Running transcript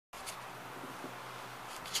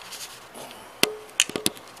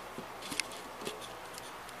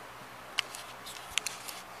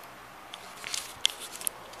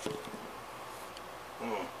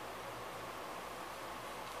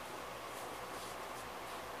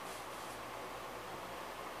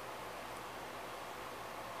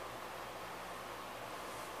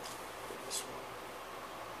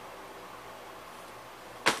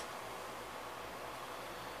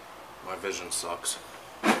vision sucks.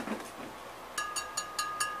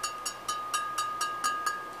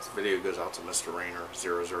 This video goes out to Mr. Rainer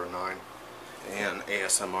 009 and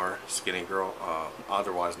ASMR Skinny Girl,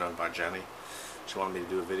 otherwise known by Jenny. She wanted me to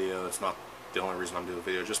do a video. It's not the only reason I'm doing a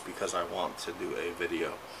video, just because I want to do a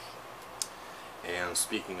video. And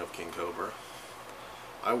speaking of King Cobra,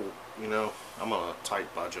 I'm on a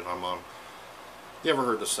tight budget. You ever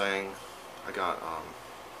heard the saying, I got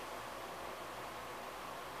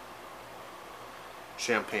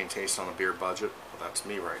champagne taste on a beer budget? Well, that's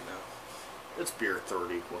me right now. It's beer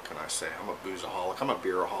 30, what can I say? I'm a boozeaholic, I'm a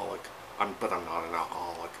beeraholic, but I'm not an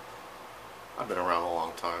alcoholic. I've been around a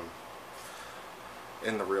long time.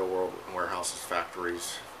 In the real world, in warehouses,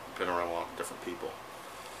 factories, been around a lot of different people.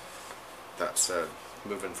 That said,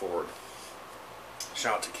 moving forward,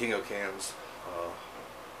 shout out to King O Cans.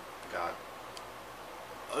 Got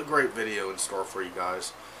a great video in store for you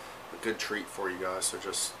guys, a good treat for you guys, so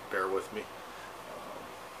just bear with me.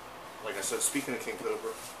 Like I said, speaking of King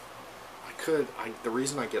Cobra, the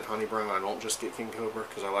reason I get Honey Brown, I don't just get King Cobra,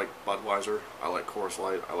 because I like Budweiser, I like Coors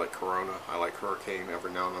Light, I like Corona, I like Hurricane.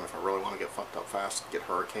 Every now and then, if I really want to get fucked up fast, get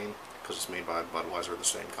Hurricane, because it's made by Budweiser, the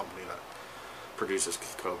same company that produces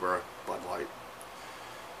Cobra, Bud Light,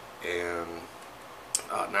 and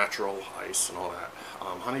Natural Ice and all that.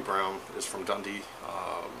 Honey Brown is from Dundee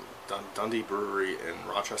Brewery in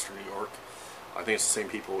Rochester, New York. I think it's the same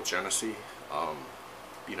people with Genesee,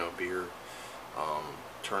 beer.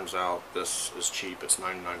 Turns out this is cheap, it's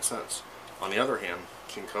 99 cents. On the other hand,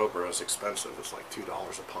 King Cobra is expensive, it's like $2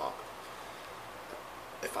 a pop.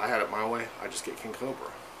 If I had it my way, I'd just get King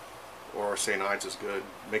Cobra. Or St. Ides is good,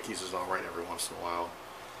 Mickey's is alright every once in a while.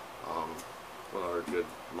 What other good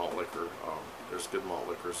malt liquor? There's good malt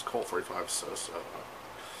liquors. Colt 45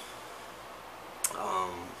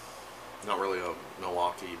 not really a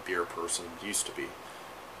Milwaukee beer person, used to be.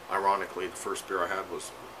 Ironically, the first beer I had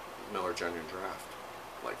was Miller Genuine Draft,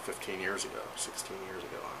 like 15 years ago, 16 years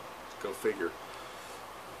ago. Go figure.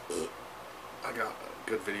 I got a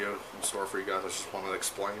good video in store for you guys. I just want to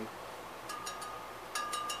explain.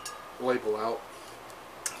 Label out.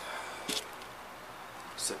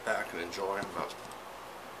 Sit back and enjoy.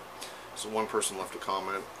 So one person left a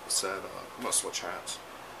comment, said, I'm going to switch hats.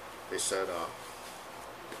 They said,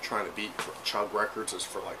 trying to beat chug records is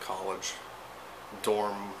for like college,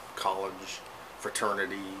 dorm, college,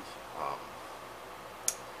 fraternity,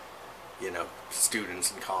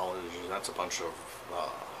 students in college. That's a bunch of,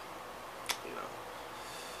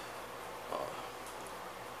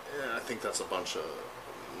 I think that's a bunch of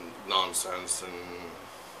nonsense, and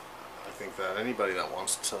I think that anybody that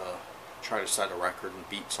wants to try to set a record and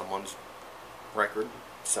beat someone's record,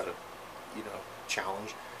 set a,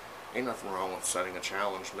 challenge, ain't nothing wrong with setting a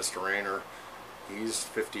challenge. Mr. Rainer, he's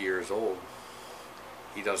 50 years old.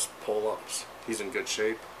 He does pull-ups. He's in good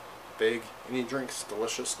shape, big, and he drinks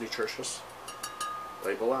delicious, nutritious.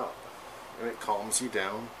 Label out. And it calms you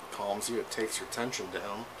down, it takes your tension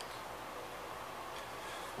down.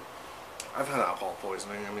 I've had alcohol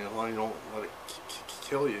poisoning. I mean, as long as you don't let it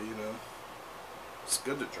kill you, It's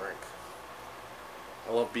good to drink.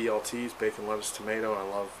 I love BLTs, bacon, lettuce, tomato, and I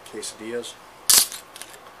love quesadillas.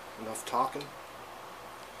 Enough talking.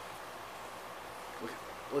 Look at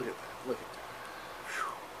that. Look at that.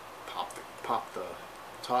 Whew. Pop the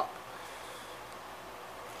top.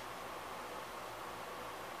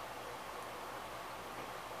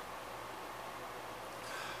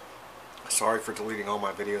 Sorry for deleting all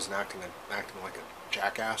my videos and acting like a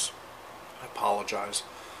jackass. I apologize.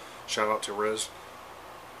 Shout out to Riz.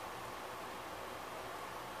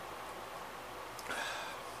 I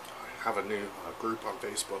have a new group on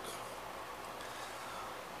Facebook.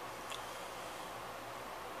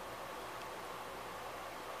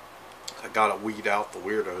 I gotta weed out the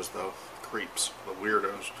weirdos though. Creeps. The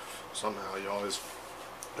weirdos. Somehow you always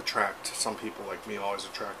attract, some people like me always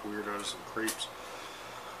attract weirdos and creeps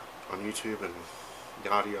on YouTube and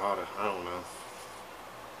yada yada. I don't know.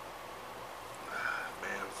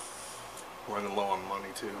 Man, running low on money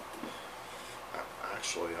too.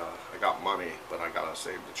 Actually, I got money, but I gotta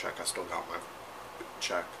save the check. I still got my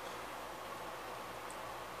check.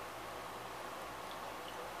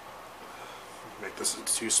 Make this a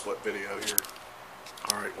 2-split video here.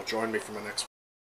 Alright, well, join me for my next